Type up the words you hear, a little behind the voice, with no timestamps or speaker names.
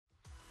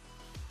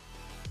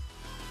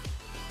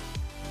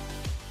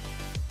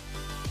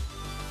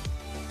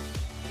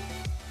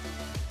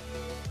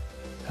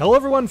Hello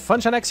everyone,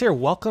 FunshineX here.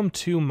 Welcome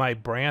to my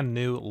brand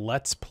new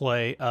Let's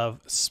Play of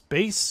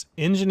Space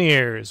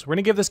Engineers. We're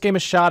going to give this game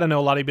a shot. I know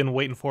a lot of you have been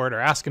waiting for it or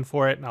asking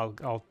for it, and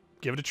I'll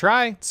give it a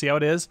try, see how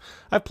it is.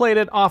 I've played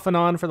it off and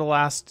on for the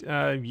last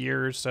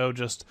year or so,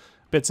 just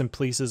bits and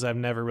pieces. I've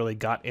never really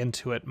got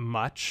into it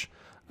much,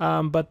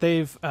 but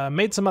they've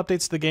made some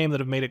updates to the game that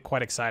have made it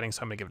quite exciting,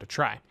 so I'm going to give it a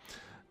try.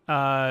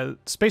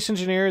 Space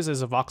Engineers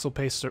is a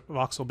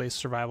voxel-based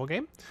survival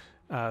game,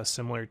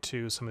 similar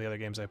to some of the other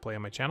games I play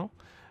on my channel.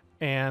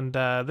 And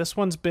this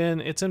one's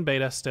it's in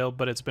beta still,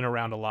 but it's been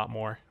around a lot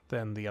more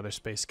than the other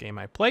space game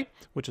I play,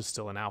 which is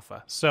still in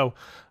alpha. So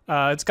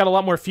it's got a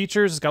lot more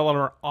features. It's got a lot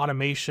more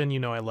automation. You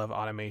know I love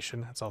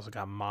automation. It's also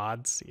got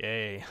mods.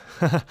 Yay.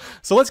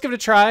 So let's give it a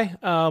try.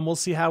 We'll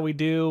see how we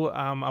do.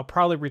 I'll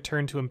probably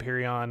return to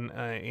Empyrean,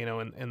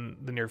 in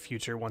the near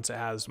future once it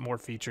has more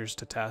features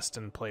to test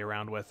and play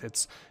around with.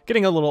 It's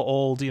getting a little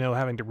old,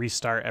 having to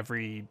restart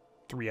every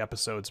 3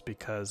 episodes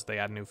because they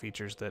add new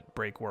features that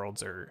break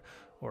worlds or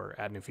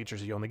add new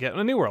features you only get in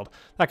a new world,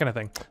 that kind of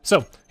thing.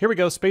 So here we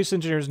go, Space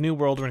Engineers New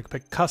World. We're gonna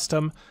pick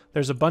custom.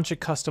 There's a bunch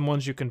of custom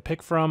ones you can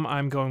pick from.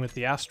 I'm going with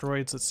the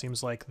asteroids. It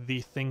seems like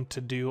the thing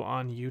to do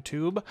on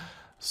YouTube.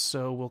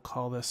 So we'll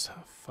call this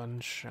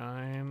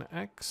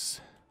FunshineX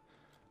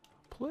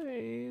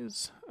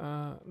Plays.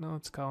 No,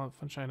 let's call it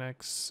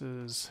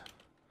FunshineX's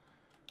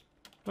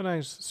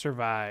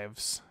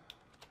Survives.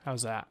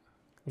 How's that?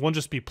 It won't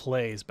just be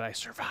plays, but I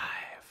survive.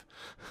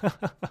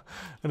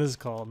 And this is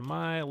called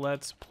My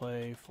Let's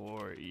Play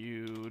for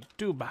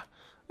YouTube.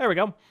 There we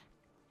go.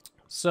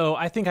 So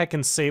I think I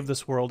can save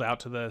this world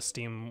out to the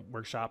Steam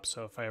workshop,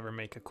 so if I ever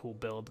make a cool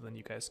build, then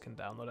you guys can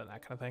download it,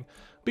 that kind of thing.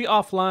 Be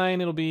offline,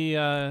 it'll be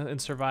in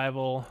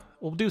survival.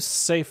 We'll do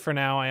safe for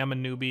now. I am a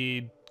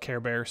newbie Care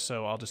Bear,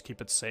 so I'll just keep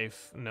it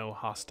safe. No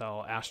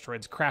hostile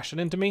asteroids crashing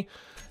into me.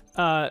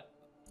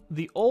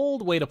 The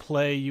old way to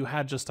play, you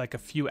had just like a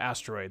few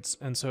asteroids,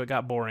 and so it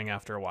got boring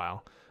after a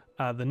while.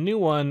 The new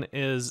one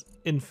is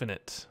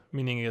infinite,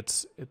 meaning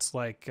it's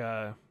like,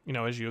 as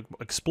you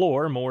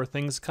explore, more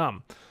things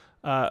come.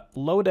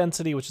 Low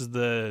density, which is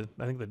I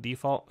think the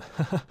default,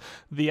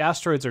 the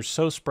asteroids are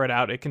so spread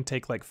out, it can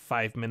take like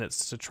 5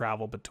 minutes to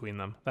travel between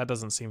them. That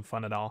doesn't seem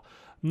fun at all.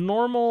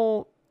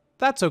 Normal,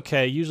 that's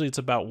okay. Usually it's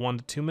about 1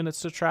 to 2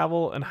 minutes to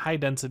travel, and high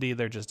density,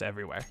 they're just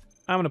everywhere.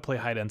 I'm going to play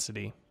high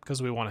density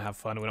because we want to have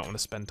fun. We don't want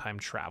to spend time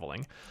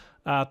traveling.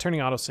 Turning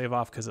autosave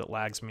off because it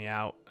lags me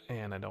out,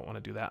 and I don't want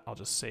to do that. I'll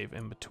just save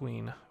in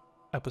between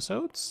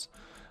episodes.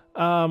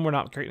 We're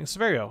not creating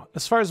Severio.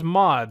 As far as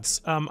mods,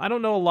 I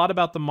don't know a lot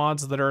about the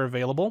mods that are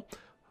available.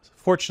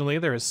 Fortunately,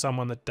 there is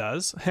someone that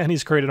does, and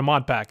he's created a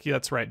mod pack. Yeah,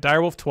 that's right.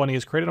 Direwolf20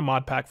 has created a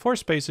mod pack for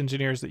Space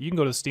Engineers that you can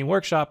go to Steam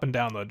Workshop and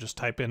download. Just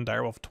type in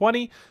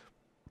Direwolf20,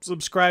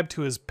 subscribe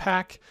to his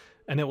pack,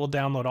 and it will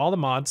download all the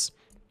mods.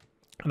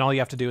 And all you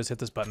have to do is hit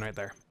this button right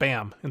there.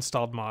 Bam,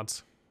 installed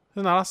mods.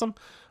 Isn't that awesome?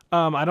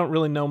 I don't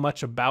really know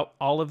much about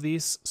all of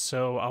these,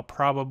 so I'll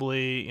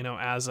probably,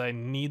 as I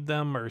need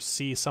them or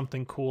see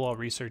something cool, I'll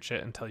research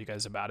it and tell you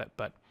guys about it,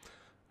 but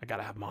I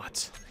gotta have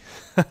mods.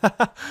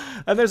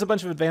 And there's a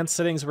bunch of advanced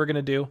settings we're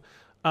gonna do.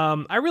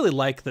 I really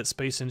like that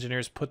Space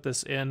Engineers put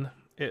this in.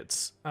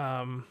 It's,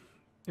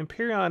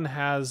 Empyrean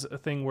has a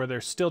thing where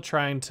they're still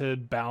trying to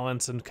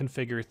balance and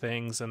configure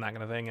things and that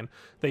kind of thing, and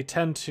they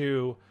tend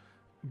to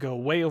go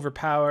way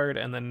overpowered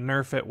and then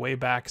nerf it way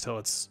back till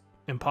it's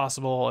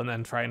impossible and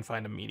then try and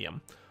find a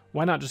medium.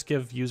 Why not just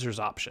give users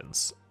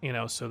options,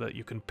 so that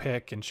you can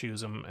pick and choose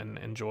them and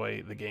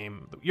enjoy the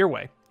game your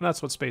way? And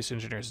that's what Space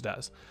Engineers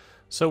does.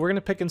 So we're going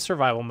to pick in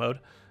survival mode,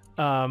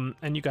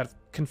 and you got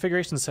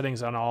configuration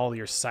settings on all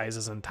your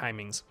sizes and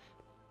timings.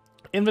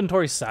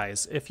 Inventory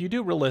size. If you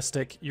do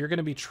realistic, you're going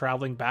to be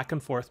traveling back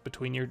and forth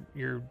between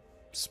your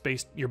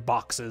space, your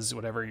boxes,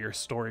 whatever your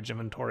storage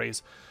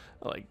inventories,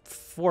 like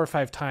 4 or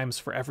 5 times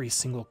for every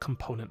single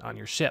component on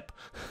your ship.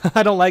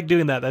 I don't like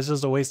doing that. That's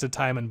just a waste of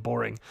time and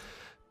boring.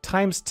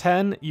 Times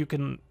 10, you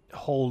can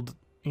hold,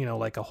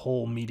 like a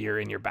whole meteor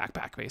in your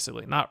backpack,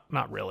 basically.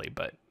 Not really,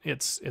 but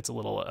it's a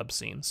little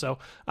obscene. So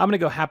I'm going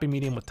to go happy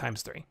medium with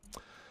times 3.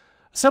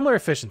 Similar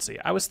efficiency.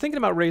 I was thinking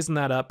about raising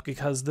that up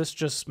because this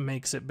just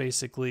makes it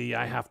basically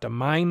I have to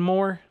mine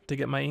more to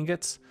get my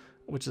ingots,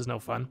 which is no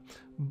fun.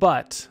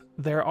 But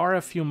there are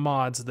a few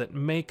mods that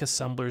make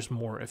assemblers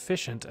more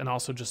efficient, and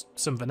also just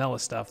some vanilla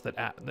stuff that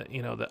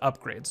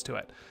upgrades to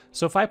it.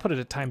 So if I put it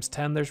at times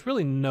 10, there's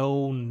really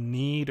no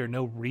need or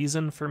no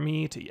reason for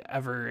me to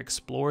ever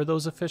explore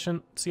those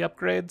efficiency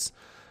upgrades.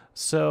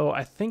 So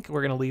I think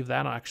we're going to leave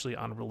that actually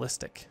on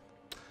realistic.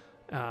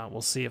 We'll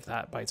see if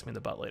that bites me in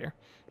the butt later.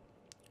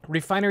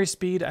 Refinery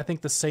speed, I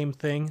think the same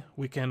thing.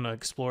 We can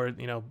explore,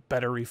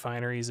 better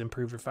refineries,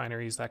 improved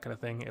refineries, that kind of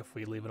thing if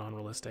we leave it on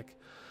realistic.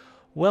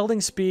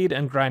 Welding speed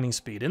and grinding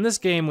speed. In this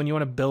game, when you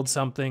want to build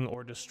something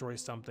or destroy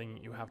something,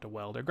 you have to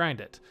weld or grind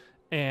it.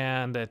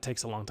 And it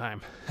takes a long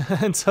time.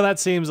 And so that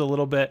seems a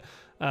little bit,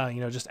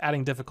 just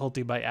adding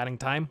difficulty by adding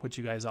time, which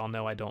you guys all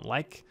know I don't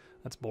like.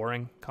 That's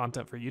boring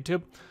content for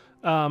YouTube.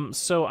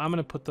 So I'm going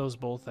to put those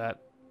both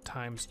at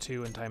times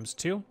 2 and times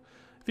 2.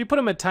 If you put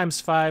them at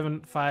 ×5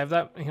 and 5,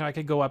 that, you know, I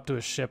could go up to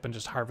a ship and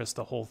just harvest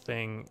the whole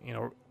thing, you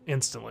know,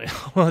 instantly.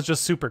 Well, it's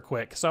just super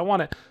quick. So I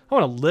want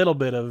a little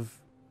bit of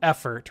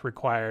effort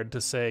required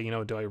to say, you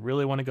know, do I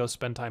really want to go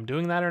spend time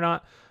doing that or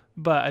not?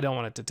 But I don't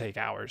want it to take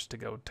hours to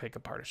go take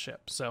apart a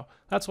ship. So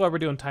that's why we're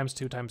doing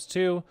 ×2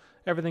 ×2.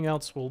 Everything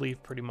else we'll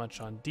leave pretty much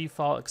on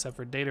default except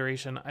for day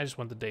duration. I just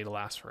want the day to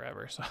last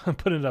forever, so I'm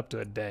putting it up to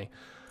a day.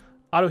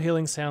 Auto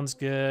healing sounds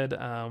good.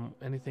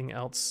 Anything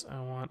else I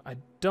want? I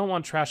don't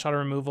want trash auto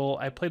removal.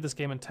 I played this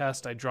game in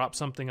test. I dropped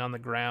something on the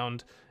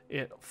ground.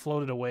 It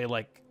floated away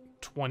like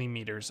 20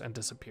 meters and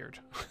disappeared.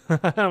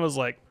 I was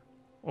like,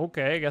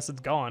 okay, I guess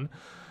it's gone.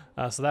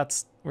 So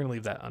we're gonna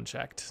leave that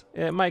unchecked.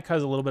 It might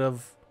cause a little bit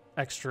of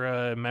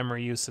extra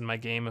memory use in my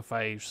game if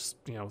I just,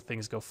 you know,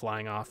 things go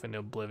flying off into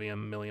oblivion a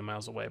million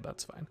miles away, but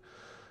that's fine.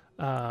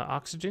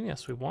 Oxygen,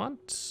 yes, we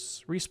want.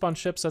 Respawn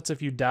ships, that's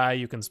if you die,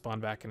 you can spawn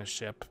back in a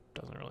ship.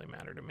 Doesn't really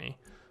matter to me.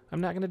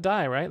 I'm not gonna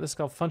die, right? This is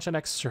called Function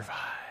X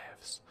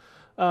Survives.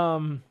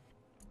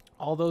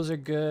 All those are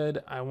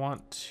good. I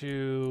want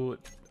to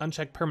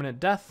uncheck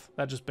permanent death.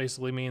 That just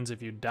basically means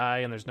if you die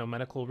and there's no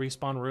medical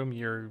respawn room,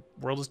 your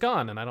world is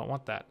gone, and I don't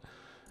want that.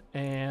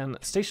 And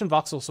station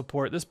voxel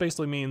support, this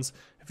basically means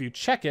if you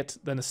check it,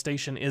 then a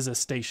station is a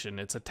station.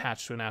 It's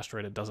attached to an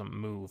asteroid. It doesn't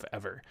move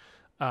ever.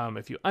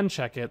 If you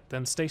uncheck it,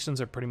 then stations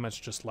are pretty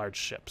much just large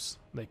ships.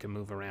 They can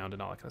move around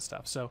and all that kind of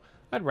stuff. So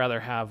I'd rather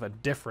have a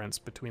difference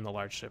between the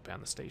large ship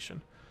and the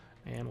station.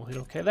 And we'll hit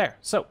OK there.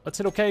 So let's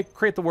hit OK,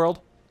 create the world.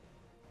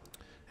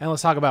 And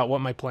let's talk about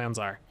what my plans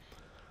are.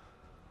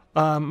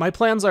 My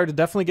plans are to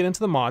definitely get into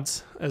the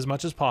mods as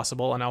much as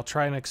possible, and I'll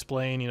try and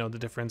explain, you know, the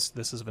difference.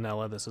 This is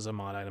vanilla, this is a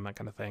mod item, that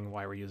kind of thing,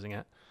 why we're using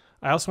it.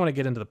 I also want to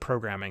get into the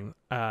programming.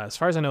 As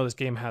far as I know, this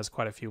game has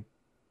quite a few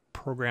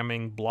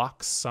programming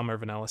blocks. Some are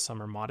vanilla,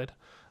 some are modded.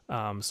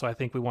 So I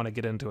think we want to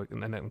get into it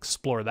and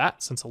explore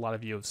that, since a lot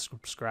of you have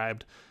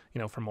subscribed, you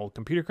know, from old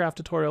computer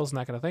craft tutorials and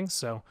that kind of thing.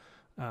 So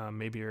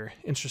maybe you're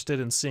interested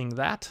in seeing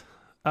that.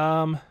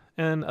 And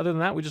other than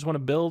that, we just want to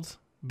build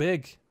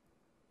big.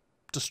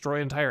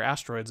 Destroy entire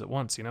asteroids at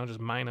once, you know,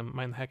 just mine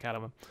the heck out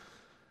of them.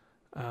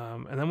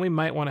 And then we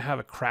might want to have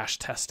a crash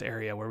test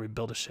area where we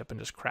build a ship and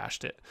just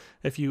crashed it.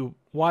 If you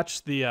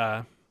watch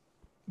the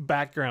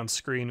background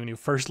screen when you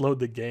first load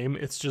the game,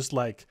 it's just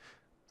like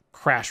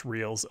crash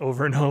reels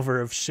over and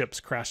over of ships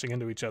crashing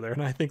into each other,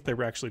 and I think they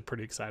were actually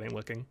pretty exciting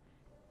looking.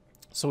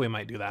 So we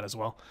might do that as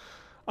well.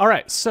 All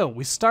right, so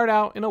we start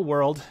out in a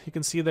world. You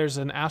can see there's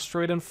an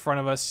asteroid in front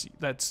of us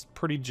that's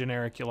pretty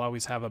generic. You'll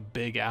always have a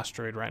big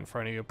asteroid right in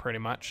front of you, pretty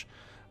much.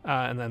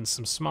 And then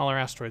some smaller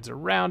asteroids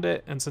around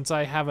it. And since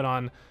I have it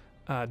on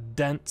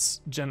dense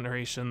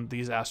generation,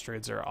 these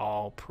asteroids are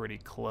all pretty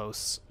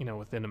close, you know,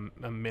 within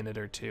a minute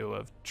or two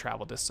of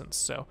travel distance.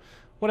 So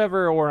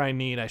whatever ore I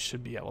need, I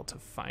should be able to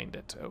find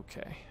it.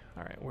 Okay.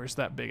 All right, where's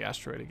that big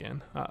asteroid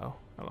again? Uh-oh,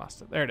 I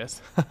lost it. There it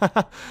is.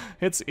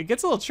 It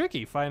gets a little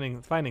tricky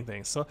finding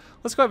things. So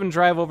let's go ahead and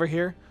drive over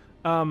here.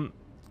 Note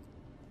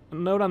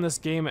on this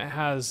game, it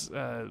has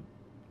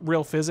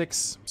real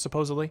physics,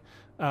 supposedly,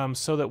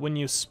 so that when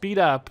you speed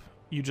up,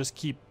 you just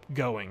keep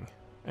going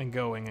and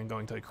going and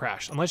going until you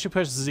crash. Unless you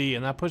push Z,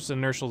 and that puts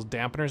inertial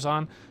dampeners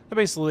on. That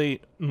basically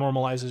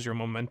normalizes your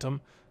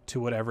momentum to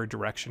whatever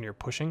direction you're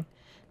pushing.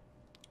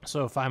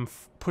 So if I'm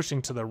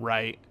pushing to the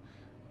right,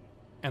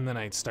 and then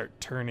I start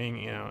turning,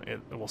 you know, it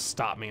will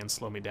stop me and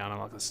slow me down and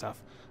all this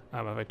stuff.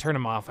 If I turn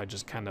them off, I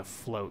just kind of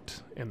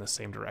float in the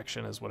same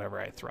direction as whatever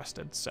I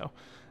thrusted. So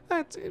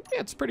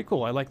it's pretty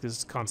cool. I like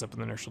this concept of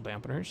the inertial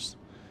dampeners.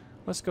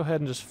 Let's go ahead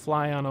and just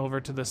fly on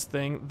over to this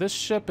thing. This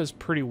ship is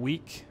pretty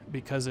weak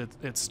because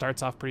it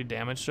starts off pretty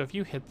damaged. So if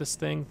you hit this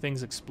thing,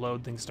 things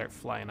explode, things start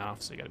flying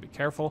off. So you got to be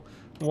careful.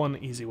 One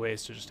easy way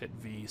is to just hit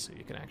V so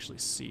you can actually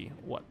see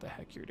what the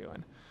heck you're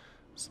doing.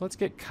 So let's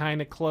get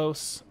kind of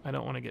close. I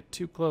don't want to get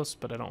too close,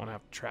 but I don't want to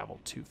have to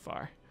travel too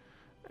far.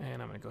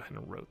 And I'm going to go ahead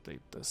and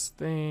rotate this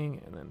thing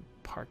and then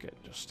park it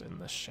just in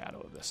the shadow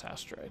of this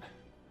asteroid.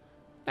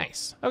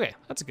 Nice. Okay,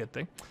 that's a good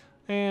thing.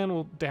 And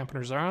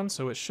dampeners are on,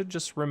 so it should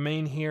just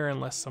remain here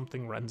unless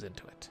something runs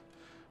into it.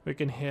 We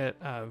can hit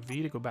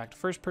V to go back to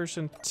first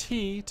person,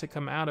 T to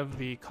come out of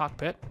the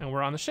cockpit, and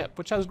we're on the ship,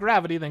 which has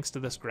gravity thanks to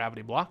this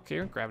gravity block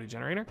here, gravity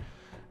generator.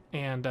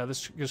 And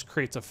this just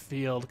creates a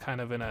field kind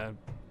of in a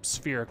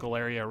spherical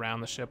area around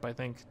the ship, I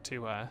think,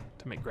 to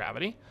make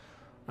gravity.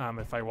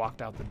 If I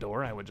walked out the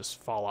door, I would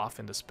just fall off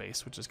into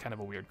space, which is kind of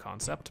a weird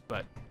concept,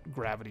 but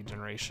gravity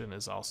generation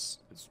is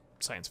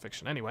science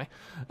fiction anyway.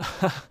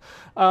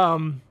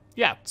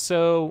 Yeah,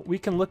 so we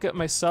can look at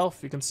myself.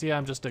 You can see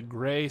I'm just a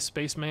gray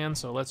spaceman,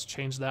 so let's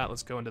change that.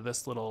 Let's go into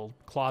this little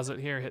closet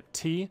here, hit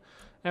T,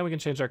 and we can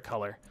change our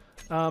color.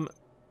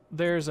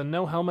 There's a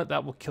no helmet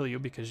that will kill you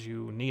because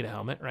you need a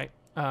helmet, right?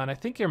 And I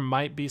think there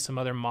might be some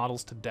other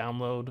models to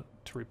download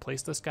to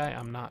replace this guy.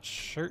 I'm not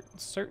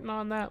certain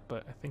on that,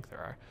 but I think there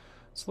are.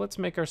 So let's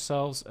make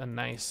ourselves a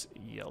nice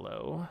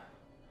yellow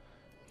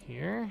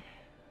here.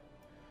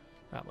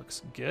 That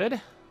looks good.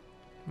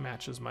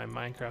 Matches my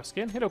Minecraft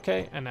skin. Hit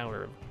OK, and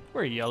now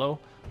we're a yellow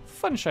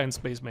Funshine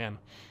Spaceman.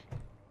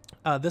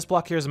 This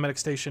block here is a medic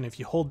station. If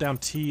you hold down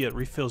T, it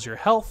refills your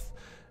health.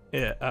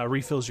 It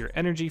refills your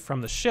energy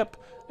from the ship.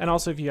 And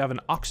also if you have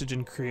an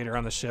oxygen creator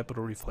on the ship,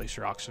 it'll replace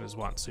your oxygen as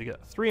one. So you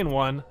get 3 in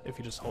 1 if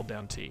you just hold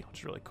down T, which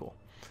is really cool.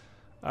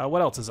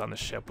 What else is on the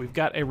ship? We've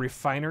got a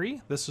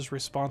refinery. This is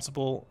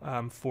responsible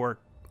for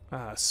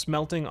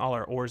smelting all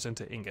our ores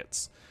into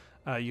ingots.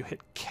 You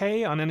hit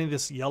K on any of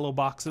these yellow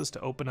boxes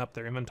to open up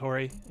their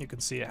inventory. You can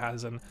see it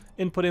has an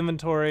input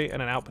inventory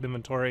and an output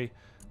inventory.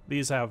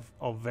 These have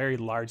a very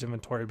large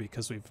inventory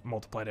because we've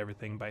multiplied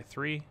everything by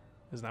 3.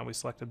 Isn't that we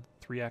selected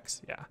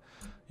 3x? Yeah.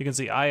 You can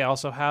see I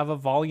also have a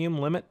volume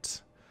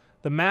limit.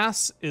 The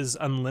mass is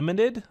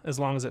unlimited as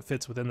long as it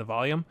fits within the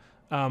volume,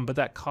 but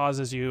that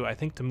causes you, I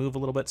think, to move a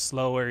little bit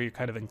slower. You're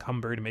kind of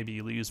encumbered. Maybe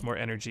you use more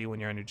energy when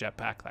you're on your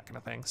jetpack, that kind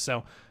of thing.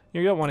 So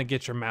you don't want to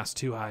get your mass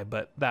too high,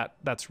 but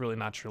that's really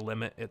not your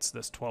limit. It's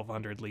this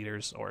 1,200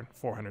 liters or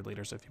 400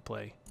 liters if you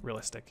play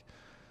realistic.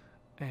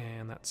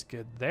 And that's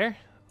good there.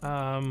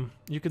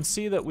 You can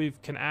see that we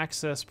can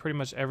access pretty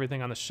much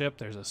everything on the ship.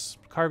 There's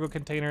a cargo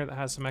container that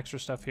has some extra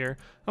stuff here.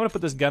 I'm going to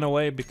put this gun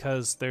away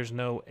because there's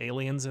no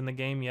aliens in the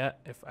game yet.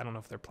 I don't know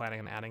if they're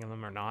planning on adding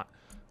them or not,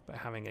 but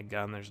having a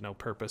gun, there's no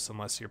purpose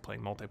unless you're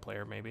playing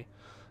multiplayer maybe.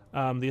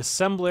 The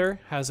assembler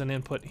has an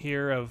input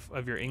here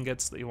of your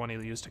ingots that you want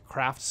to use to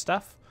craft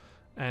stuff.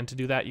 And to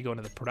do that, you go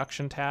into the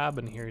production tab,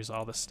 and here's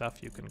all the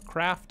stuff you can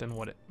craft and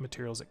what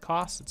materials it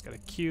costs. It's got a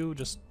queue,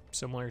 just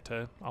similar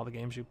to all the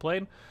games you've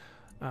played.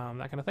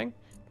 That kind of thing.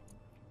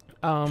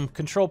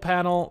 Control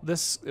panel,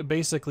 this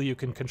basically you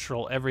can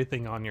control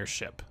everything on your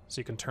ship. So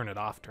you can turn it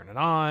off, turn it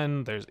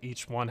on.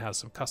 Each one has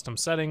some custom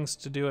settings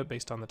to do it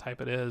based on the type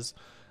it is.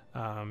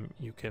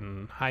 You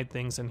can hide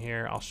things in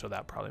here. I'll show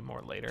that probably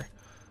more later.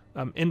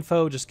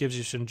 Info just gives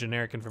you some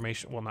generic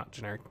information, well, not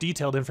generic,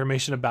 detailed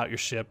information about your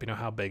ship, you know,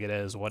 how big it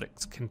is, what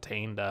it's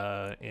contained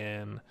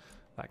in,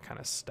 that kind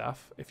of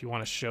stuff. If you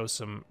want to show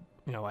some,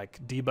 you know, like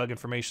debug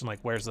information, like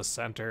where's the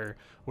center,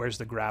 where's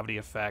the gravity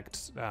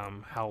effect,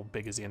 how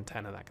big is the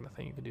antenna, that kind of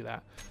thing, you can do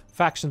that.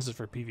 Factions is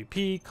for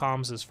PvP,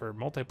 comms is for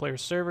multiplayer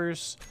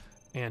servers,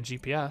 and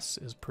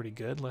GPS is pretty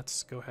good.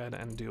 Let's go ahead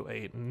and do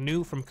a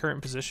new from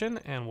current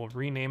position, and we'll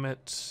rename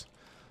it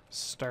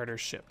starter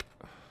ship.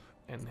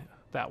 And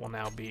that will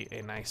now be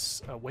a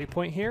nice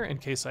waypoint here. In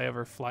case I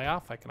ever fly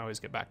off, I can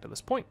always get back to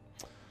this point.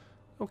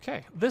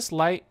 Okay, this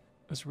light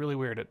is really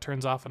weird. It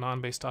turns off and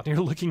on based on you're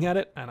looking at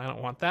it, and I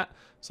don't want that,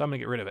 so I'm gonna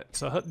get rid of it.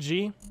 So hit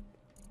G,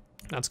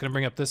 that's gonna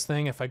bring up this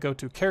thing. If I go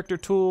to character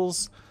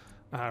tools,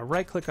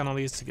 right click on all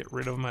these to get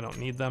rid of them, I don't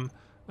need them.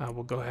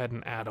 We'll go ahead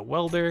and add a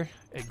welder,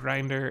 a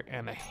grinder,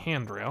 and a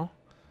hand drill,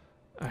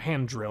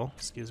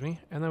 excuse me,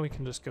 and then we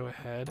can just go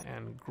ahead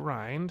and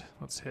grind.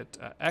 Let's hit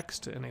X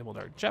to enable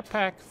our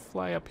jetpack,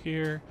 fly up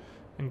here,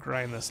 and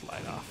grind this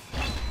light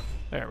off.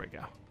 There we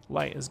go.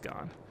 Light is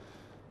gone.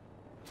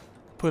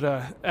 Put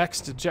X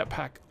to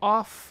jetpack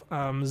off.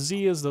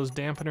 Z is those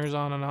dampeners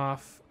on and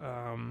off.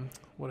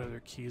 What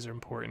other keys are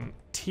important?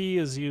 T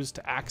is used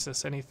to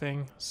access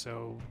anything,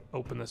 so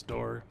open this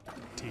door,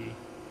 T.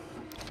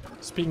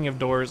 Speaking of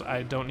doors,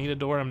 I don't need a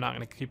door. I'm not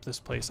going to keep this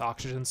place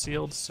oxygen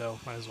sealed, so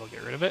might as well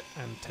get rid of it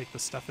and take the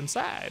stuff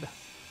inside.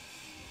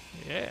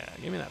 Yeah,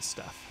 give me that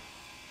stuff.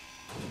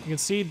 You can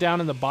see down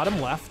in the bottom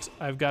left,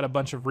 I've got a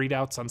bunch of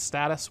readouts on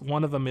status.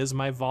 One of them is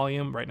my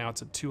volume. Right now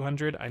it's at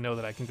 200. I know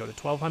that I can go to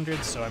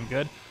 1200, so I'm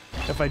good.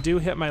 If I do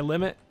hit my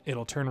limit,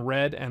 it'll turn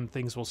red and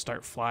things will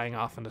start flying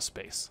off into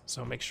space.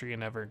 So make sure you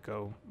never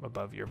go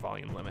above your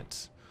volume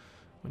limit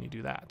when you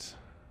do that.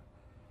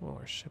 Well,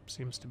 our ship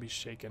seems to be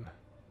shaken.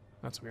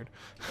 That's weird.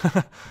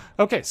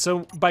 Okay,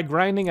 so by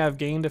grinding, I've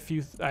gained a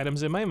few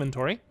items in my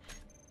inventory,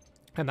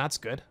 and that's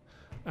good.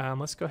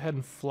 Let's go ahead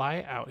and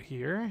fly out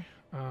here.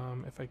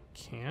 If I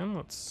can,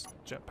 let's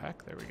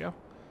jetpack. There we go.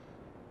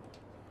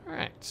 All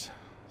right.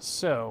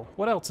 So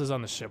what else is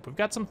on the ship? We've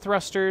got some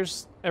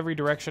thrusters. Every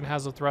direction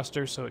has a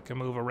thruster, so it can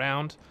move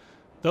around.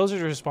 Those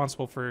are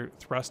responsible for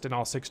thrust in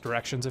all 6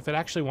 directions. If it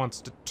actually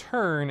wants to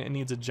turn, it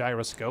needs a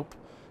gyroscope.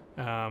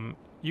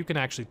 You can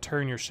actually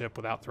turn your ship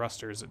without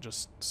thrusters. It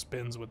just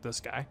spins with this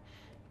guy.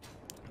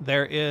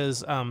 There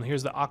is,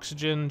 here's the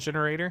oxygen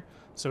generator.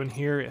 So in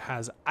here it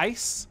has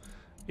ice.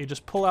 You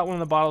just pull out one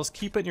of the bottles,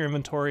 keep it in your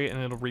inventory, and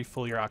it'll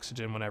refill your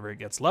oxygen whenever it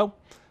gets low.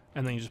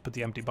 And then you just put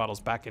the empty bottles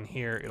back in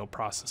here. It'll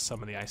process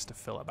some of the ice to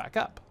fill it back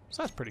up.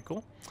 So that's pretty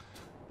cool.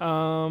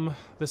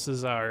 This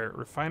is our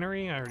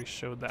refinery. I already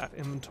showed that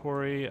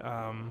inventory.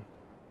 And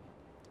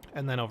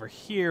then over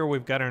here,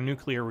 we've got our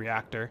nuclear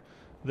reactor.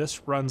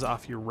 This runs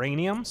off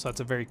uranium, so that's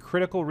a very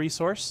critical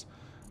resource.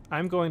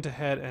 I'm going to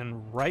head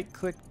and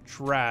right-click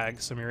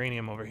drag some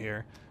uranium over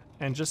here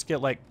and just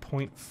get like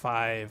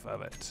 0.5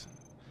 of it.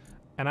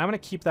 And I'm going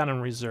to keep that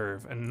in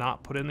reserve and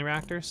not put it in the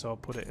reactor, so I'll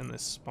put it in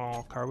this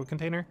small cargo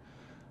container.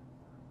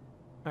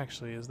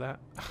 Actually, is that...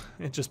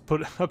 it just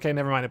put... okay,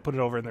 never mind, I put it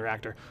over in the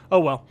reactor. Oh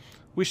well,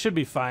 we should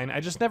be fine.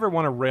 I just never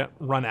want to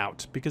run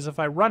out, because if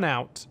I run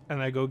out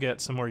and I go get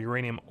some more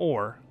uranium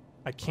ore,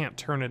 I can't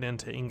turn it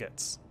into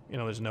ingots. You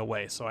know, there's no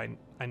way. So I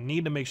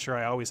need to make sure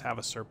I always have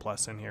a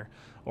surplus in here,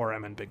 or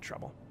I'm in big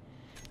trouble.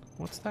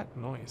 What's that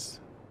noise?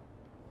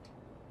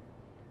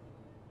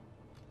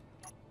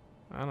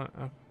 I don't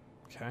know.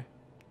 Okay.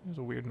 There's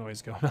a weird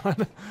noise going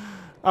on.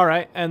 All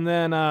right, and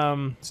then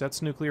so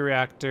that's nuclear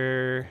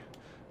reactor.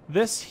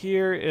 This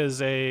here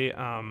is a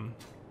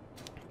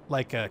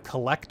like a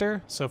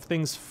collector. So if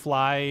things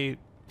fly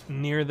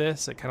near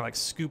this, it kind of like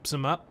scoops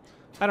them up.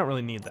 I don't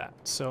really need that,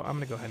 so I'm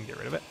gonna go ahead and get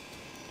rid of it.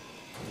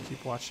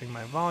 Keep watching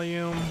my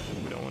volume.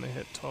 We don't want to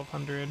hit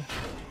 1200.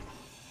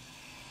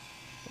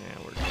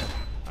 And we're good.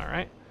 All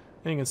right.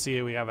 And you can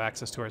see we have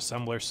access to our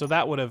assembler. So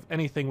that would have,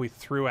 anything we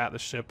threw at the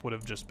ship would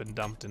have just been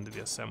dumped into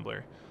the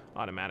assembler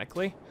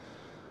automatically.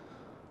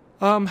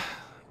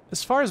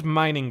 As far as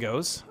mining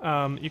goes,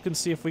 you can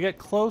see if we get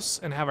close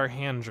and have our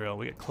hand drill,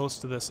 we get close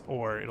to this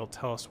ore, it'll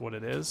tell us what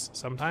it is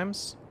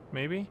sometimes,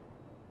 maybe.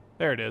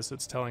 There it is.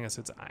 It's telling us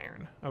it's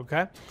iron.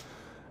 Okay.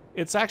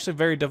 It's actually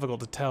very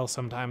difficult to tell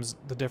sometimes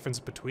the difference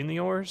between the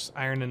ores.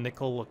 Iron and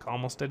nickel look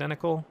almost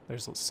identical.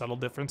 There's subtle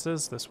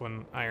differences. This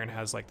one, iron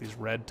has like these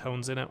red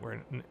tones in it,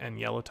 and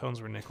yellow tones,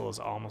 where nickel is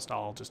almost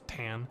all just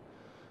tan.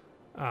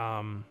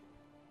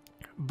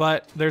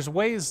 But there's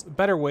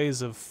better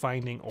ways of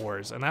finding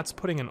ores, and that's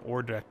putting an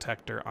ore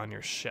detector on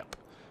your ship.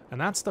 And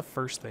that's the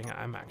first thing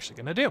I'm actually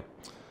gonna do.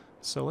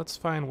 So let's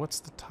find what's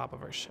the top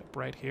of our ship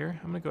right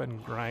here. I'm gonna go ahead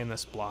and grind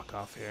this block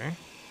off here.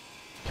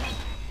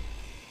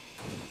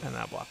 And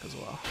that block as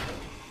well.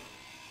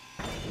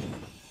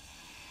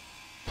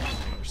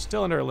 We're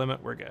still under our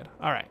limit, we're good.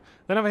 All right,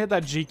 then if I hit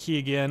that G key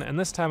again, and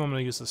this time I'm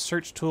gonna use the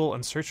search tool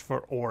and search for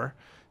ore.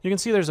 You can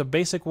see there's a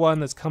basic one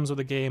that comes with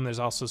the game. There's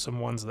also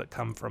some ones that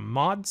come from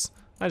mods.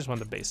 I just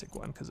want the basic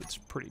one because it's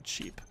pretty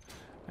cheap.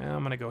 And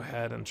I'm gonna go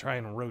ahead and try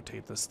and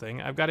rotate this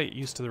thing. I've got to get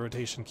used to the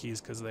rotation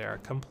keys because they are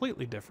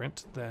completely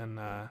different than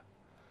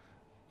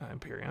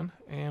Empyrean.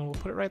 And we'll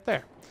put it right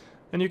there.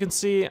 And you can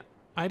see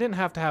I didn't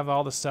have to have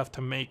all the stuff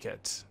to make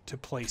it, to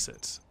place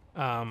it.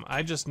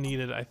 I just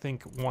needed, I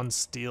think, one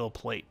steel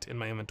plate in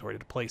my inventory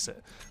to place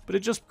it. But it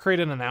just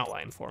created an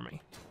outline for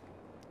me.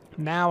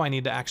 Now I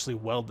need to actually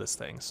weld this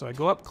thing. So I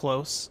go up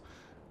close,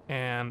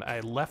 and I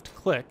left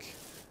click,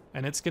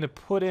 and it's going to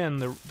put in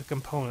the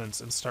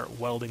components and start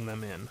welding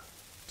them in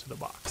to the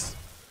box.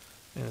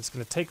 And it's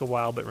going to take a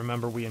while, but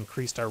remember we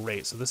increased our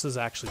rate. So this is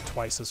actually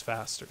twice as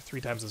fast, or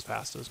 3 times as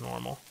fast as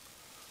normal.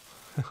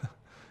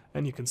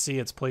 And you can see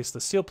it's placed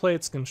the steel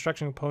plates,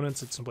 construction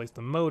components, it's placed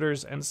the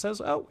motors, and it says,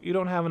 oh, you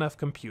don't have enough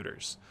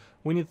computers.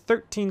 We need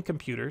 13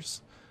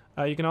 computers.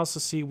 You can also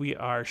see we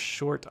are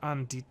short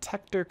on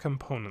detector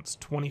components,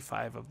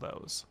 25 of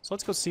those. So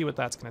let's go see what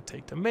that's going to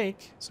take to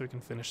make so we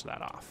can finish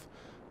that off.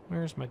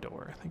 Where's my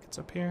door? I think it's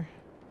up here.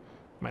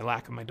 My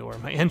lack of my door,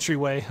 my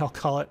entryway, I'll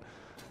call it.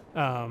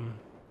 I'm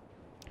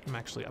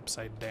actually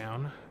upside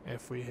down.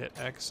 If we hit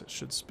X, it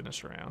should spin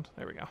us around.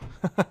 There we go.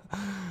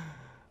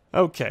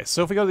 Okay,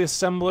 so if we go to the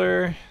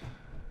assembler,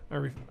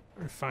 or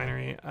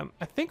refinery,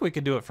 I think we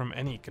could do it from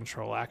any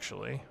control,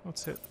 actually.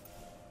 Let's hit...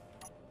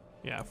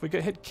 Yeah, if we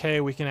hit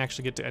K, we can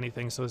actually get to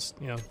anything. So this,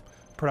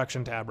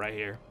 production tab right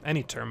here.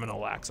 Any terminal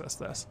will access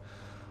this.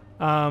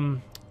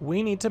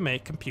 We need to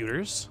make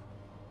computers.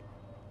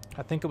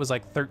 I think it was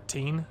like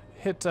 13.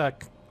 Hit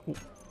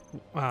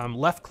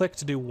left click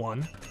to do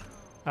 1.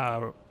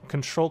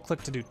 Control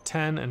click to do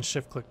 10, and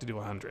shift click to do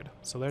 100.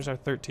 So there's our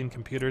 13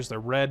 computers. They're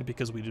red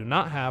because we do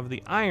not have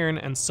the iron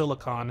and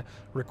silicon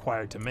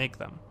required to make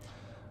them.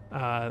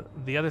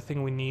 The other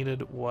thing we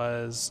needed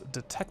was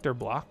detector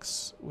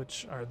blocks,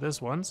 which are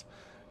these ones,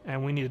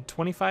 and we needed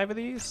 25 of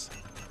these.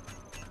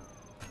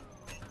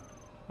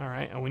 All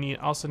right, and we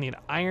also need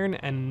iron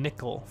and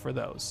nickel for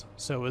those.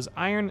 So it was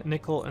iron,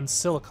 nickel, and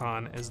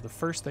silicon is the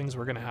first things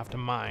we're gonna have to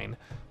mine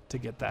to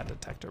get that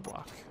detector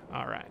block.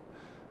 All right.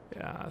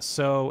 Yeah,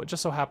 so it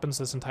just so happens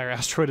this entire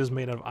asteroid is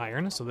made of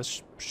iron, so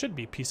this should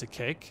be a piece of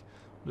cake.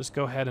 We'll just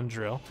go ahead and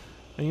drill.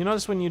 And you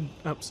notice when you...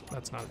 Oops,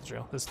 that's not a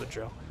drill. This is the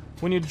drill.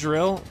 When you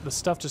drill, the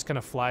stuff just kind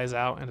of flies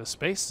out into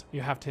space.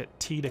 You have to hit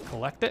T to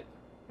collect it,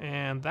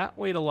 and that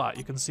weighed a lot.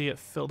 You can see it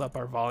filled up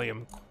our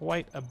volume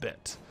quite a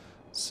bit.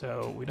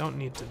 So we don't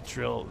need to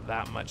drill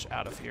that much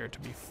out of here to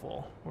be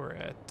full. We're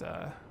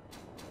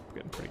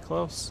getting pretty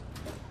close.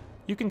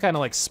 You can kind of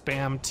like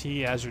spam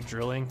T as you're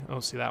drilling. Oh,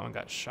 see, that one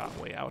got shot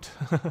way out.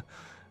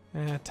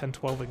 10,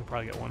 12, we can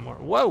probably get one more.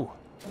 Whoa!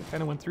 We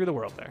kind of went through the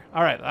world there.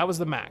 All right, that was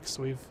the max.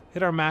 We've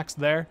hit our max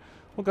there.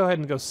 We'll go ahead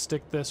and go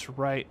stick this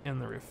right in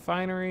the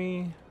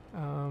refinery.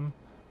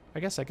 I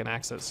guess I can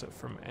access it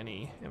from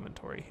any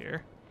inventory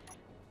here.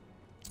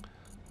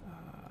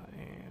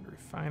 And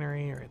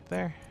refinery right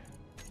there.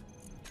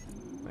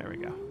 There we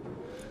go.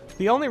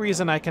 The only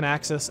reason I can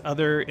access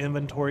other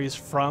inventories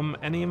from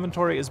any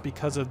inventory is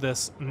because of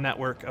this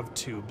network of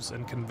tubes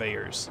and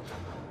conveyors.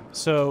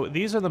 So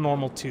these are the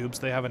normal tubes.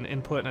 They have an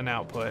input and an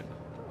output,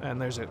 and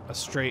there's a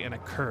straight and a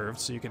curve,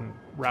 so you can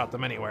route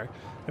them anywhere.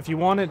 If you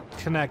want to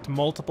connect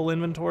multiple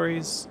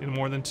inventories in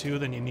more than 2,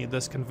 then you need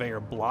this conveyor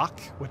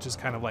block, which is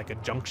kind of like a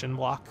junction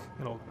block.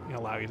 It'll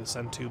allow you to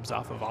send tubes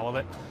off of all of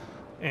it.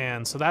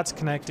 And so that's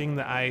connecting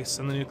the ice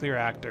and the nuclear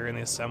reactor and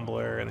the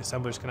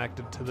assembler's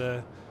connected to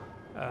the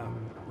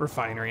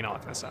refinery and all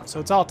that kind of stuff. So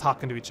it's all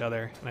talking to each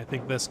other, and I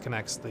think this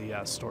connects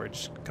the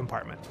storage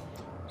compartment.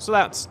 So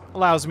that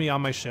allows me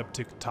on my ship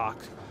to talk.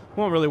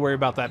 Won't really worry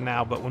about that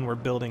now, but when we're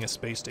building a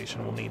space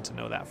station, we'll need to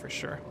know that for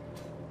sure.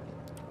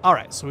 All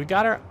right, so we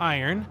got our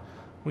iron.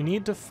 We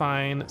need to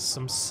find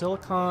some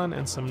silicon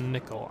and some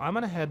nickel. I'm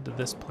gonna head to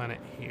this planet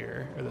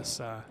here, or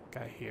this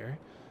guy here.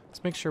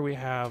 Let's make sure we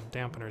have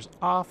dampeners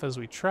off as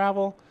we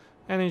travel,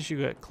 and as you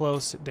get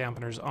close,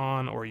 dampeners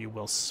on, or you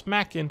will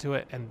smack into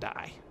it and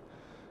die.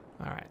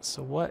 All right,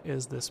 so what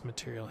is this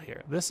material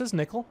here? This is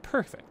nickel,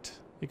 perfect.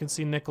 You can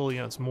see nickel, you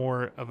know, it's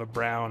more of a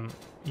brown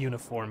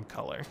uniform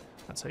color.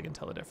 That's how you can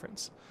tell the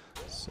difference.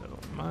 So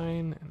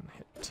mine and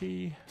hit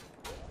T.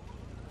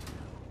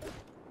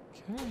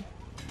 Okay.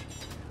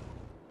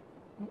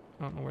 Oh,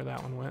 I don't know where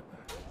that one went.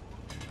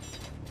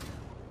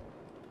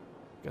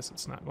 Guess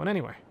it's not going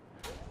anywhere.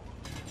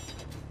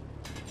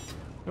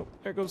 Nope,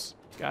 there it goes.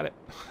 Got it.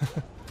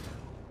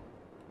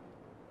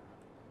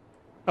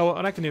 Oh,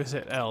 what I can do is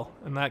hit L,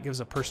 and that gives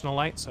a personal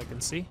light so I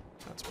can see.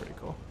 That's pretty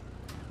cool.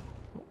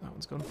 Oh, that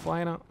one's going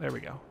flying out. There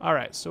we go. All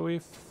right, so we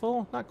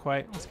full, not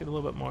quite. Let's get a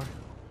little bit more.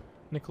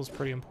 Nickel's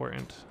pretty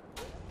important.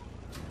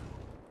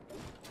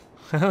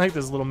 I like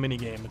this little mini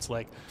game. It's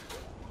like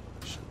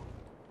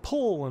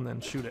pull and then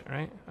shoot it,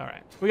 right? All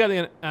right, we got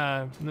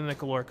the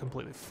nickel ore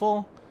completely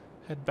full.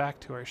 Head back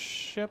to our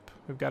ship.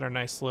 We've got our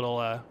nice little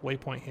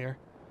waypoint here.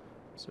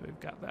 So we've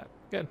got that.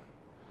 Good.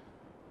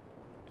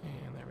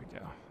 And there we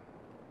go.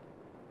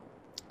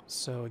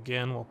 So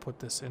again, we'll put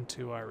this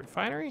into our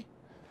refinery.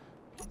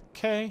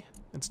 Okay,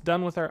 it's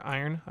done with our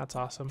iron. That's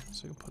awesome.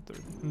 So we put the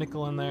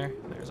nickel in there.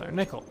 There's our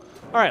nickel.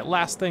 All right,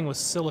 last thing was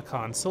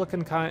silicon.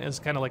 Silicon is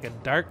kind of like a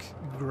dark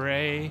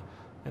gray.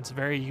 It's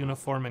very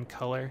uniform in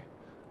color.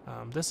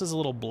 This is a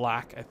little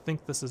black. I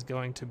think this is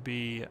going to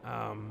be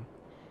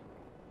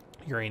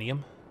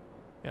uranium.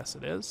 Yes,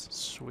 it is.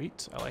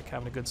 Sweet. I like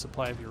having a good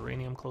supply of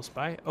uranium close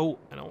by. Oh,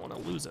 I don't want to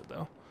lose it,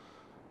 though.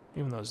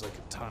 Even though there's like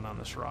a ton on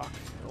this rock,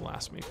 it'll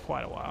last me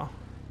quite a while.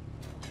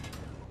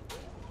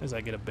 As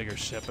I get a bigger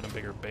ship and a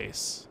bigger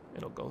base,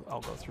 I'll go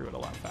through it a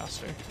lot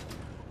faster.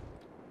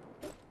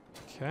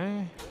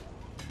 Okay.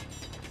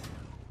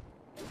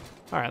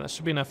 All right, that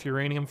should be enough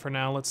uranium for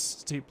now.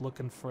 Let's keep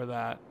looking for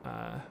that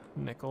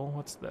nickel.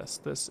 What's this?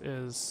 This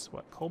is,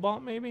 what,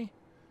 cobalt maybe?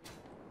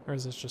 Or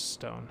is this just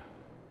stone?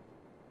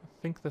 I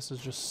think this is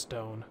just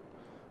stone.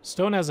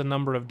 Stone has a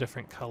number of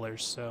different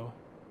colors, so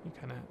you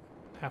kind of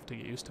have to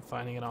get used to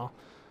finding it all.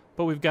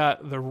 But we've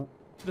got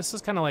this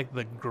is kind of like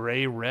the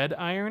gray-red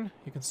iron.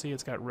 You can see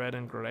it's got red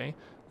and gray.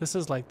 This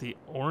is like the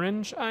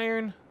orange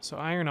iron. So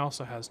iron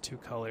also has two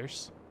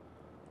colors.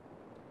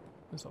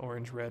 There's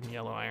orange, red, and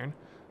yellow iron.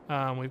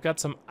 We've got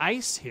some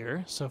ice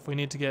here, so if we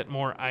need to get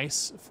more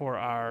ice for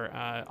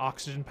our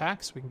oxygen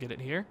packs, we can get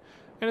it here.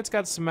 And it's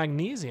got some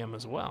magnesium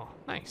as well.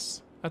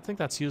 Nice. I think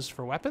that's used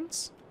for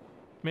weapons,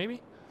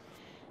 maybe.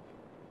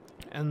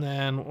 And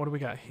then what do we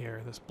got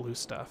here? This blue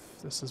stuff.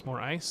 This is more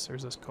ice, or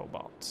is this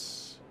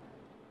cobalt?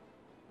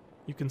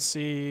 You can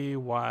see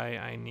why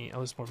I need,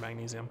 oh, this is more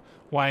magnesium.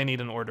 Why I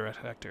need an ore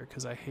detector,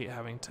 because I hate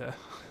having to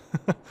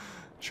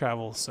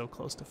travel so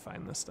close to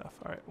find this stuff.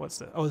 All right, what's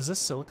this? Oh, is this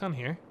silicon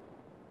here?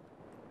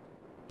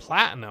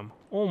 Platinum.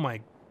 Oh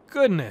my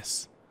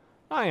goodness.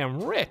 I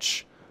am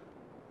rich.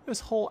 This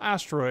whole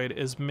asteroid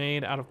is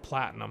made out of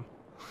platinum.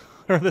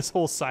 Or this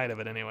whole side of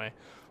it anyway.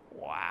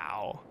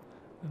 Wow.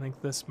 I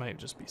think this might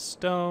just be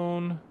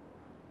stone.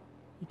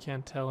 You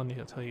can't tell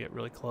until you get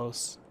really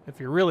close. If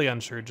you're really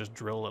unsure, just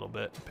drill a little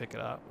bit and pick it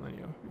up, and then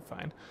you'll be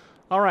fine.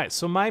 All right,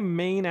 so my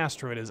main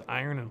asteroid is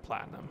iron and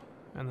platinum.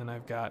 And then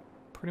I've got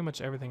pretty much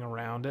everything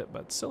around it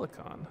but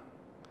silicon.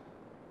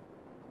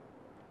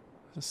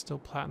 Is this still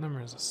platinum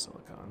or is this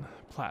silicon?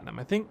 Platinum.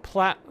 I think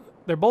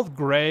they're both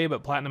gray,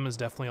 but platinum is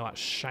definitely a lot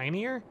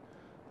shinier.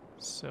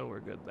 So we're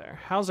good there.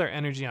 How's our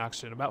energy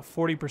oxygen? About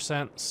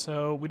 40%.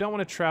 So we don't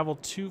want to travel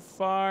too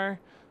far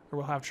or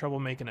we'll have trouble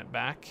making it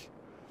back.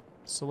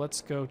 So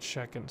let's go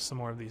check in some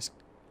more of these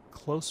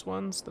close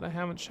ones that I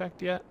haven't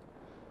checked yet.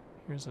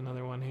 Here's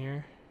another one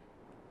here.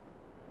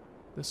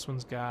 This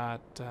one's got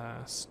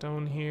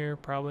stone here,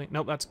 probably.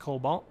 Nope, that's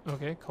cobalt.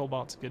 Okay,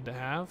 cobalt's good to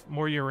have.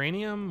 More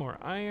uranium, more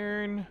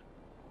iron.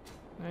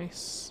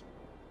 Nice.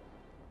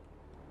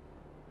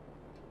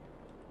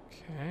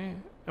 Okay.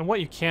 And what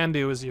you can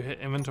do is you hit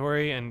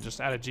inventory and just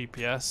add a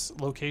GPS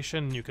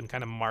location. You can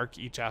kind of mark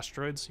each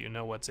asteroid so you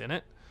know what's in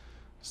it.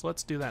 So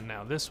let's do that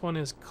now. This one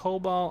is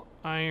cobalt,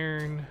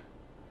 iron.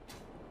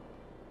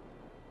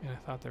 Yeah, I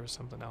thought there was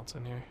something else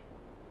in here.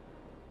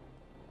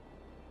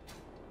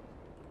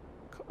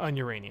 And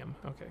uranium.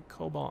 Okay,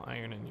 cobalt,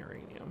 iron, and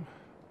uranium.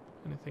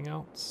 Anything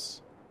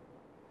else?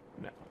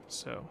 No.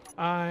 So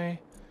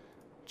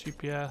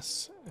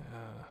GPS,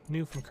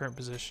 new from current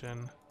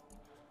position.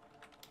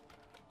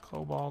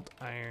 Cobalt,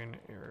 iron,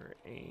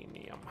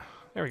 uranium.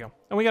 There we go.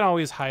 And we can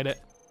always hide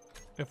it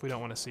if we don't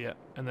want to see it.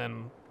 And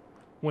then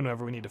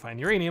whenever we need to find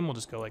uranium, we'll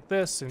just go like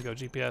this and go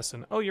GPS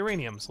and, oh,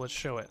 uranium, so let's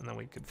show it. And then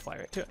we could fly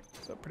right to it.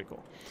 So pretty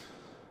cool.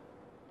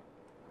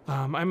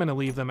 I'm going to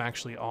leave them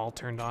actually all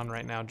turned on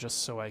right now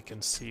just so I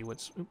can see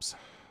which,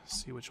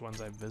 see which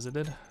ones I've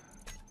visited.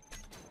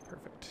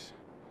 Perfect.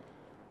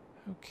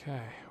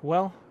 Okay,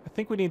 well, I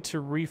think we need to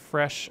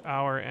refresh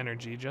our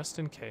energy just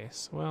in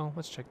case. Well,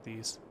 let's check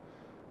these.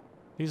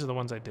 These are the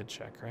ones I did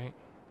check, right?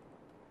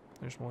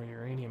 There's more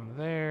uranium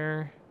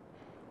there.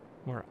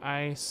 More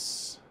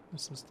ice.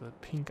 This is the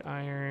pink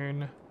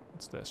iron.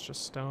 What's this?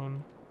 Just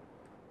stone.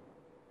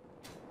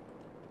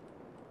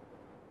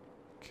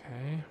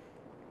 Okay.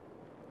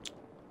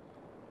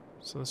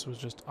 So this was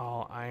just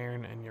all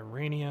iron and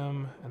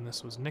uranium, and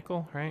this was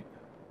nickel, right?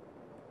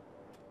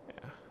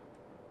 Yeah.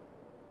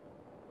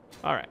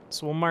 All right,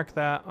 so we'll mark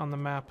that on the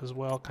map as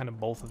well, kind of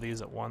both of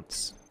these at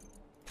once.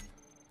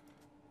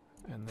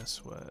 And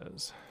this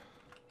was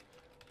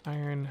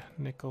iron,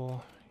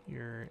 nickel,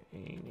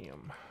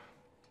 uranium.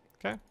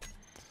 Okay.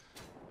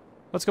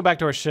 Let's go back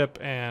to our ship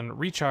and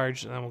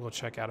recharge, and then we'll go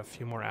check out a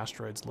few more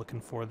asteroids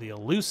looking for the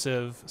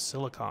elusive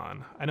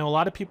silicon. I know a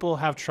lot of people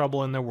have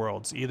trouble in their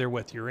worlds, either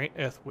with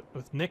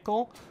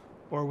nickel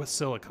or with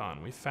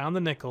silicon. We found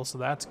the nickel, so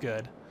that's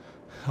good.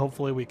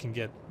 Hopefully we can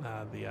get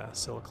the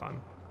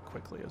silicon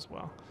quickly as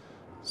well.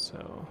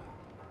 So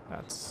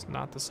that's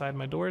not the side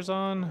my door's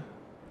on.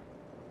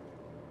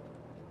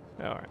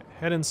 All right,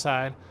 head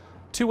inside.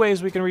 Two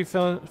ways we can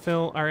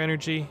refill our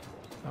energy.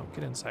 Oh,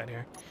 get inside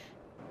here.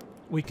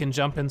 We can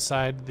jump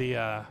inside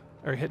the,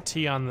 or hit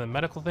T on the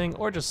medical thing,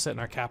 or just sit in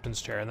our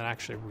captain's chair, and that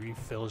actually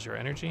refills your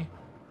energy.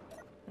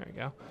 There we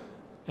go.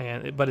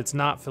 And but it's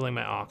not filling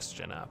my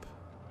oxygen up,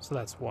 so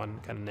that's one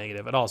kind of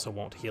negative. It also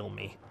won't heal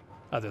me,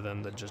 other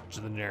than the just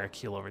the generic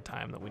heal over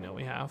time that we know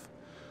we have.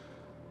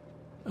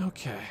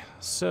 Okay,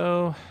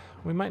 so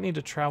we might need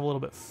to travel a little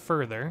bit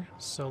further.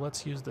 So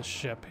let's use the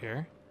ship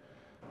here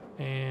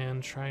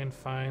and try and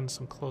find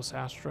some close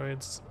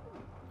asteroids.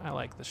 I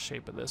like the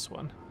shape of this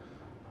one.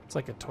 It's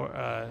like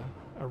a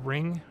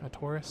ring, a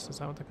torus. Is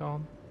that what they're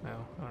called?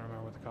 No, I don't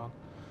remember what they're called.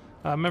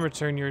 Remember to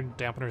turn your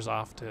dampeners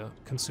off to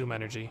consume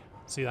energy.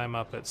 See, I'm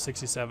up at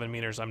 67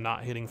 meters. I'm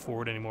not hitting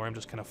forward anymore. I'm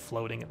just kind of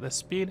floating at this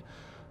speed.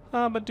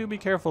 But do be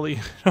careful that you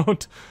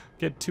don't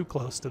get too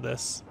close to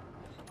this,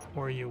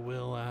 or you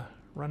will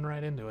run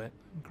right into it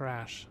and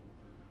crash.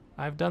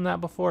 I've done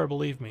that before,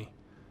 believe me.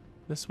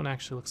 This one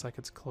actually looks like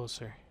it's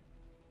closer.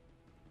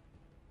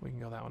 We can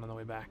go that one on the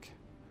way back.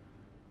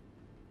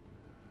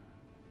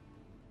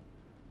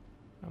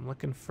 I'm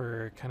looking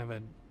for kind of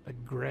a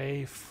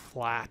gray,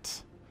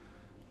 flat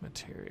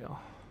material.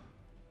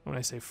 When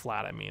I say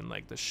flat, I mean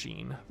like the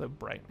sheen, the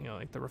bright, you know,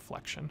 like the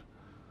reflection.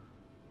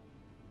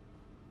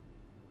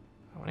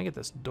 I want to get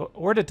this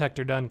ore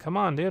detector done. Come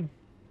on, dude.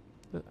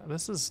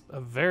 This is a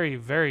very,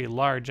 very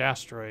large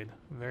asteroid.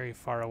 Very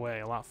far away.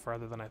 A lot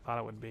farther than I thought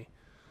it would be.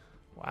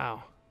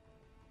 Wow.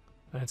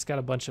 And it's got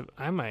a bunch of...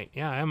 I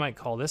might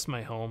call this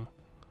my home.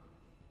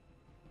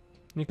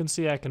 You can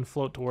see I can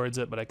float towards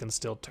it, but I can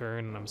still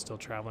turn, and I'm still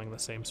traveling the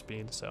same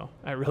speed. So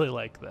I really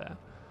like the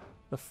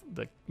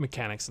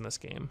mechanics in this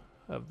game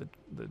of the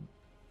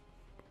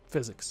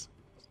physics.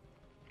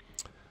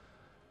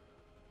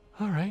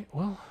 All right,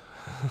 well,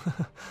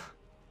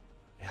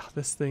 yeah,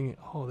 this thing.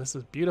 Oh, this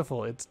is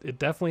beautiful. It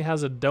definitely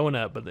has a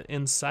donut, but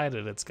inside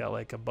it's got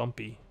like a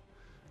bumpy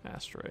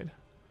asteroid.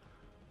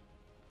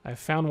 I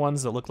found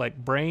ones that look like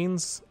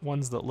brains,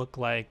 ones that look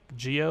like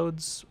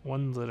geodes,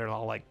 ones that are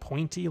all like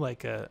pointy,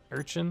 like a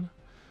urchin,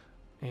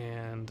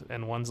 and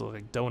ones that look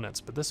like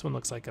donuts. But this one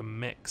looks like a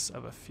mix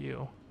of a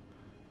few,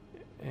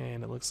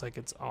 and it looks like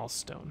it's all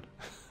stone.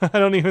 I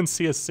don't even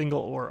see a single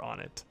ore on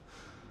it.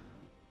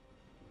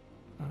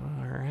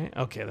 All right,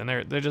 okay,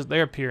 then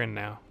they're appearing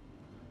now.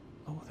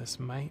 Oh, this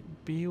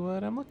might be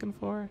what I'm looking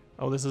for.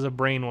 Oh, this is a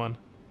brain one,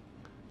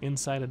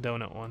 inside a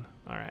donut one.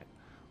 All right.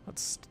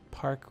 Let's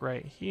park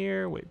right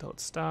here, wait till it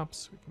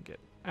stops, we can get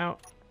out.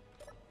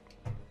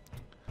 And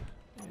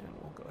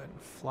we'll go ahead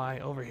and fly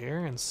over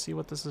here and see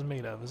what this is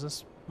made of. Is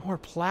this more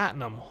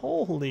platinum?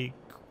 Holy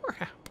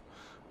crap.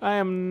 I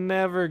am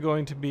never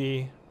going to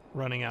be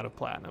running out of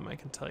platinum, I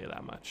can tell you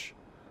that much.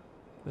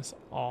 This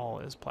all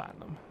is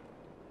platinum.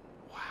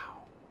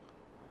 Wow.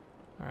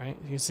 Alright,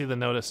 you can see the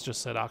notice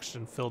just said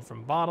oxygen filled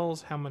from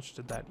bottles. How much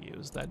did that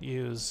use? That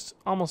used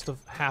almost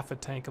half a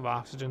tank of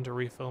oxygen to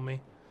refill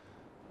me.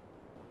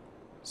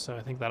 So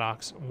I think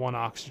that one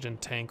oxygen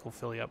tank will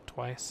fill you up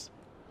twice.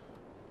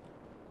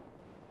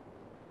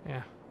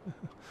 Yeah.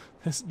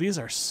 These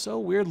are so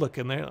weird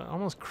looking. They're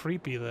almost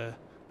creepy, the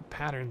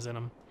patterns in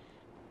them.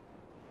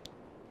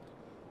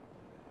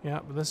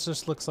 Yeah, but this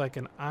just looks like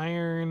an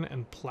iron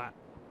and platinum.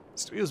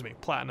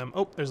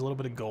 Oh, there's a little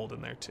bit of gold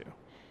in there too.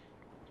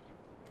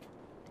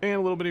 And a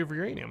little bit of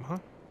uranium, huh?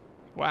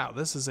 Wow,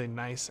 this is a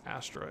nice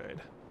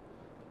asteroid.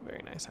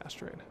 Very nice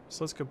asteroid.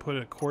 So let's go put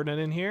a coordinate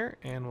in here,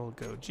 and we'll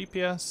go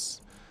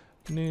GPS,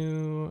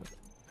 new,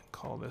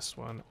 call this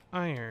one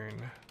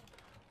iron,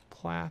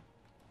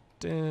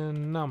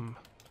 platinum,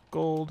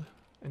 gold,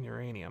 and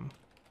uranium. And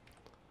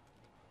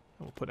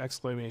we'll put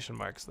exclamation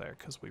marks there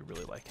because we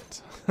really like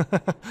it.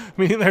 I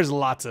mean, there's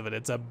lots of it.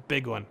 It's a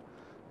big one.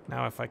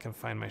 Now if I can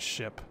find my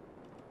ship.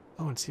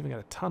 Oh, and it's even got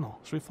a tunnel.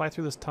 Should we fly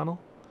through this tunnel?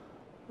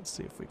 Let's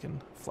see if we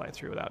can fly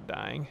through without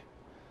dying.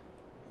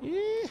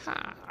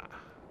 Yeehaw!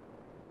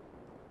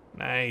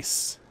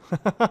 Nice.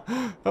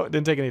 Oh, it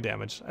didn't take any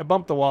damage. I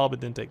bumped the wall, but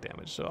didn't take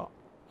damage, so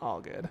all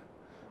good.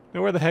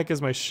 Now, where the heck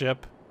is my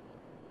ship?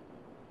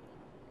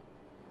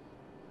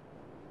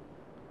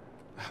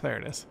 There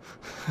it is.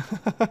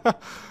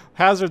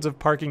 Hazards of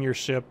parking your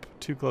ship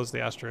too close to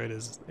the asteroid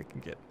is it can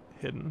get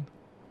hidden.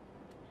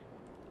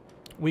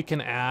 We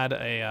can add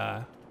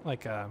a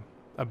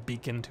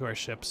beacon to our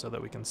ship so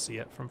that we can see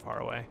it from far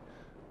away.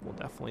 We'll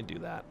definitely do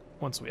that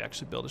once we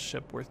actually build a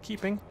ship worth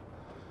keeping.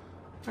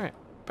 All right,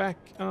 back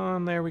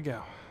on. There we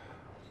go.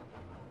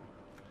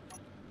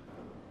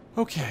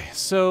 Okay,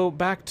 so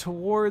back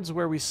towards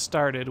where we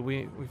started.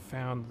 We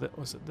found that,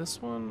 was it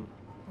this one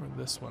or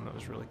this one that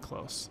was really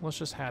close? Let's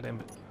just head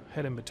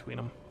in between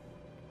them.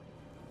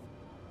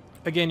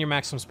 Again, your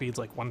maximum speed's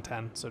like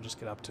 110, so just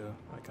get up to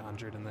like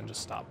 100 and then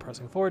just stop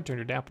pressing forward, turn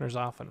your dampeners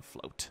off, and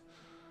float.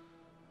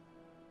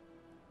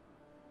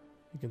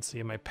 You can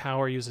see my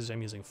power usage,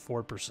 I'm using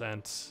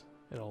 4%.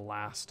 It'll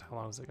last, how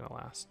long is it gonna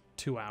last?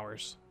 2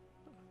 hours.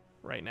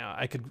 Right now,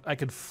 I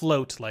could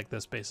float like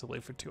this basically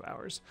for 2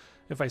 hours.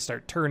 If I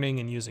start turning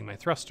and using my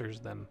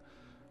thrusters, then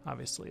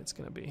obviously it's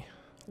gonna be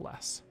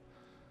less.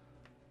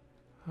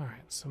 All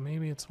right, so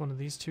maybe it's one of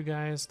these two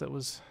guys that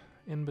was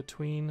in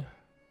between.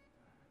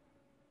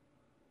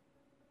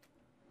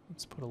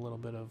 Let's put a little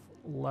bit of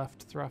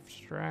left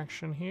thruster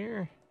action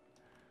here.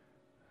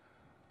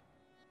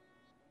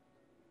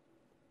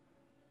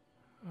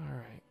 All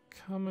right,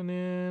 coming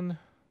in.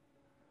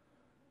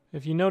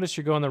 If you notice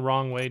you're going the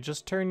wrong way,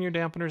 just turn your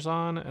dampeners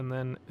on and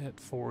then hit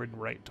forward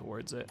right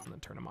towards it and then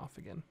turn them off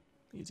again.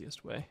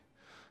 Easiest way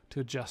to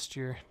adjust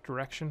your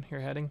direction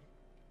you're heading.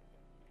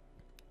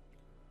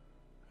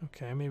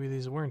 Okay, maybe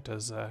these weren't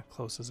as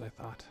close as I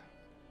thought.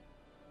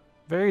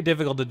 Very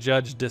difficult to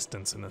judge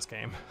distance in this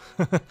game.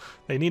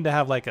 They need to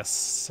have like a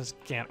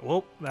scan.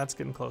 Whoa, that's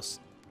getting close.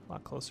 A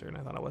lot closer than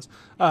I thought it was.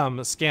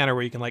 A scanner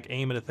where you can like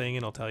aim at a thing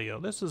and it'll tell you,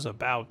 this is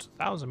about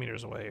 1,000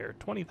 meters away or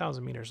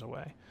 20,000 meters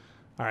away.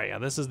 All right, yeah,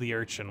 this is the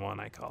urchin one,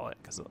 I call it.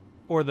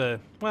 Or the,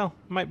 well,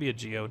 it might be a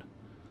geode.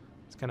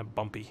 It's kind of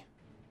bumpy.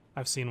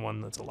 I've seen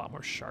one that's a lot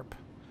more sharp.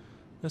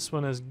 This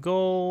one is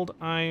gold,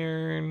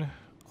 iron.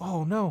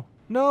 Oh, no,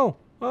 no,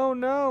 oh,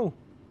 no.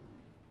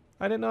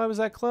 I didn't know I was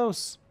that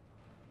close.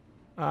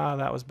 Ah,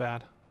 that was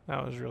bad.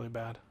 That was really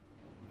bad.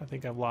 I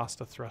think I've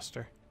lost a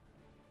thruster.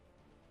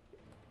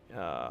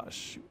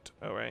 Shoot.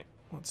 All right,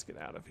 let's get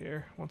out of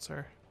here. What's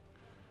our...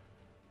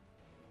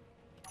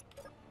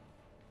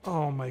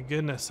 Oh my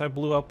goodness, I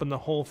blew up in the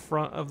whole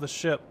front of the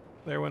ship.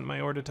 There went my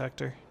ore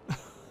detector.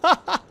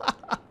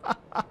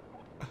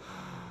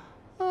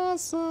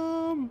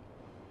 Awesome.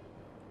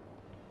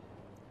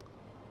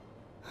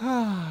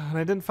 And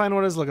I didn't find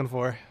what I was looking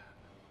for.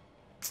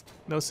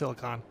 No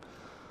silicon.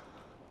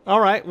 All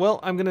right, well,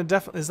 I'm gonna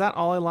definitely... Is that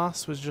all I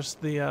lost was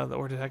just the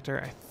ore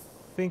detector? I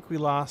think we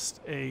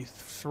lost a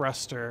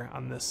thruster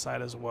on this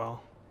side as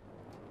well.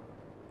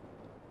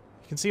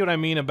 You can see what I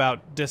mean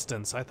about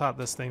distance. I thought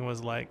this thing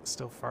was like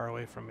still far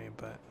away from me,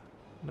 but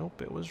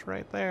nope, it was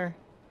right there.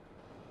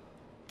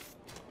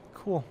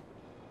 Cool.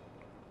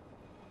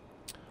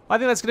 Well, I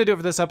think that's gonna do it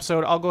for this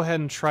episode. I'll go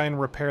ahead and try and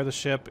repair the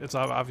ship. It's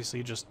obviously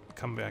you just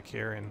come back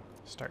here and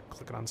start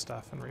clicking on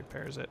stuff and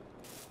repairs it.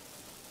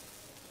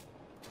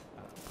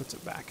 Puts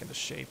it back into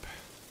shape.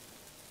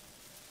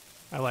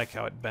 I like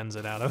how it bends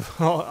it out of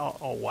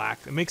all whack.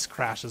 It makes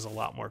crashes a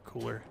lot more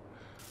cooler.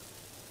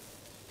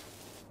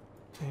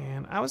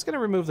 And I was going to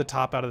remove the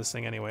top out of this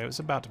thing anyway. It was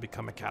about to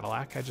become a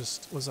Cadillac. I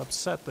just was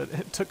upset that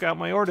it took out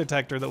my ore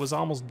detector that was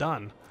almost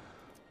done.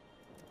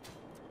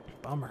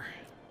 Bummer.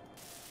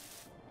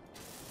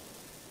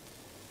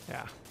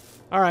 Yeah.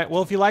 All right,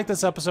 well, if you like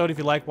this episode, if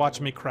you like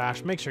watching me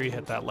crash, make sure you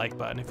hit that like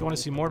button. If you want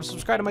to see more,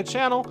 subscribe to my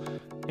channel.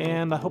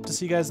 And I hope to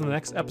see you guys in the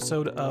next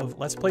episode of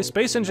Let's Play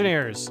Space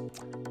Engineers.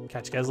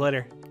 Catch you guys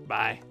later.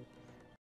 Bye.